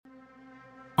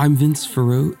I'm Vince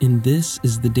Farreau, and this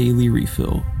is the Daily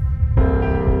Refill.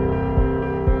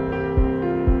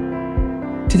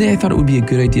 Today, I thought it would be a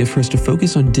good idea for us to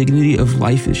focus on dignity of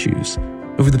life issues.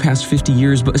 Over the past 50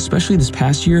 years, but especially this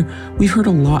past year, we've heard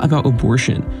a lot about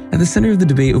abortion. At the center of the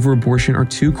debate over abortion are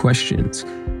two questions.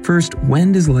 First,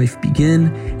 when does life begin?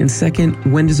 And second,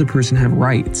 when does a person have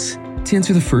rights? To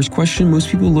answer the first question, most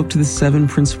people look to the 7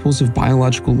 principles of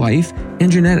biological life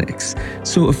and genetics.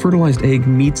 So a fertilized egg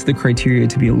meets the criteria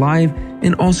to be alive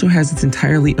and also has its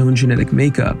entirely own genetic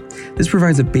makeup. This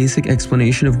provides a basic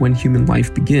explanation of when human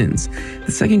life begins.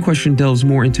 The second question delves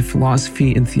more into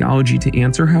philosophy and theology to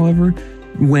answer, however,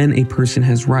 when a person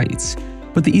has rights.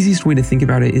 But the easiest way to think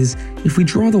about it is, if we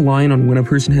draw the line on when a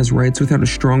person has rights without a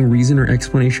strong reason or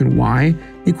explanation why,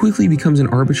 it quickly becomes an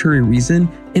arbitrary reason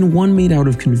and one made out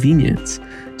of convenience.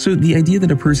 So the idea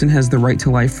that a person has the right to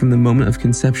life from the moment of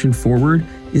conception forward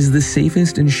is the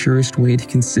safest and surest way to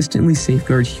consistently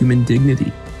safeguard human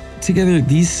dignity. Together,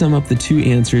 these sum up the two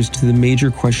answers to the major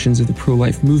questions of the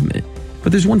pro-life movement.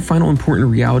 But there's one final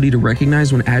important reality to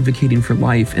recognize when advocating for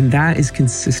life, and that is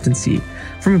consistency.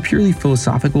 From a purely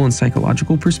philosophical and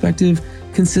psychological perspective,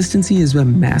 consistency is a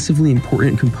massively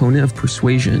important component of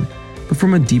persuasion. But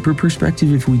from a deeper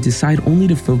perspective, if we decide only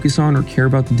to focus on or care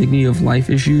about the dignity of life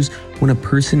issues when a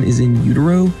person is in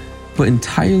utero, but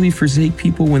entirely forsake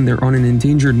people when they're on an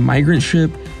endangered migrant ship,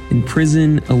 in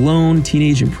prison, alone,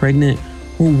 teenage and pregnant,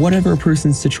 or whatever a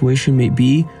person's situation may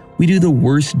be, we do the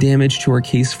worst damage to our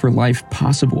case for life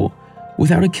possible.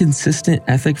 Without a consistent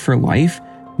ethic for life,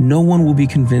 no one will be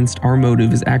convinced our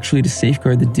motive is actually to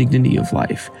safeguard the dignity of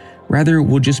life. Rather, it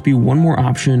will just be one more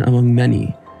option among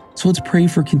many. So let's pray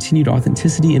for continued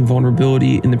authenticity and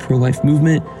vulnerability in the pro-life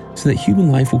movement so that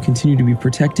human life will continue to be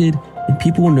protected and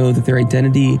people will know that their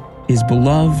identity is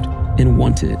beloved and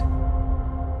wanted.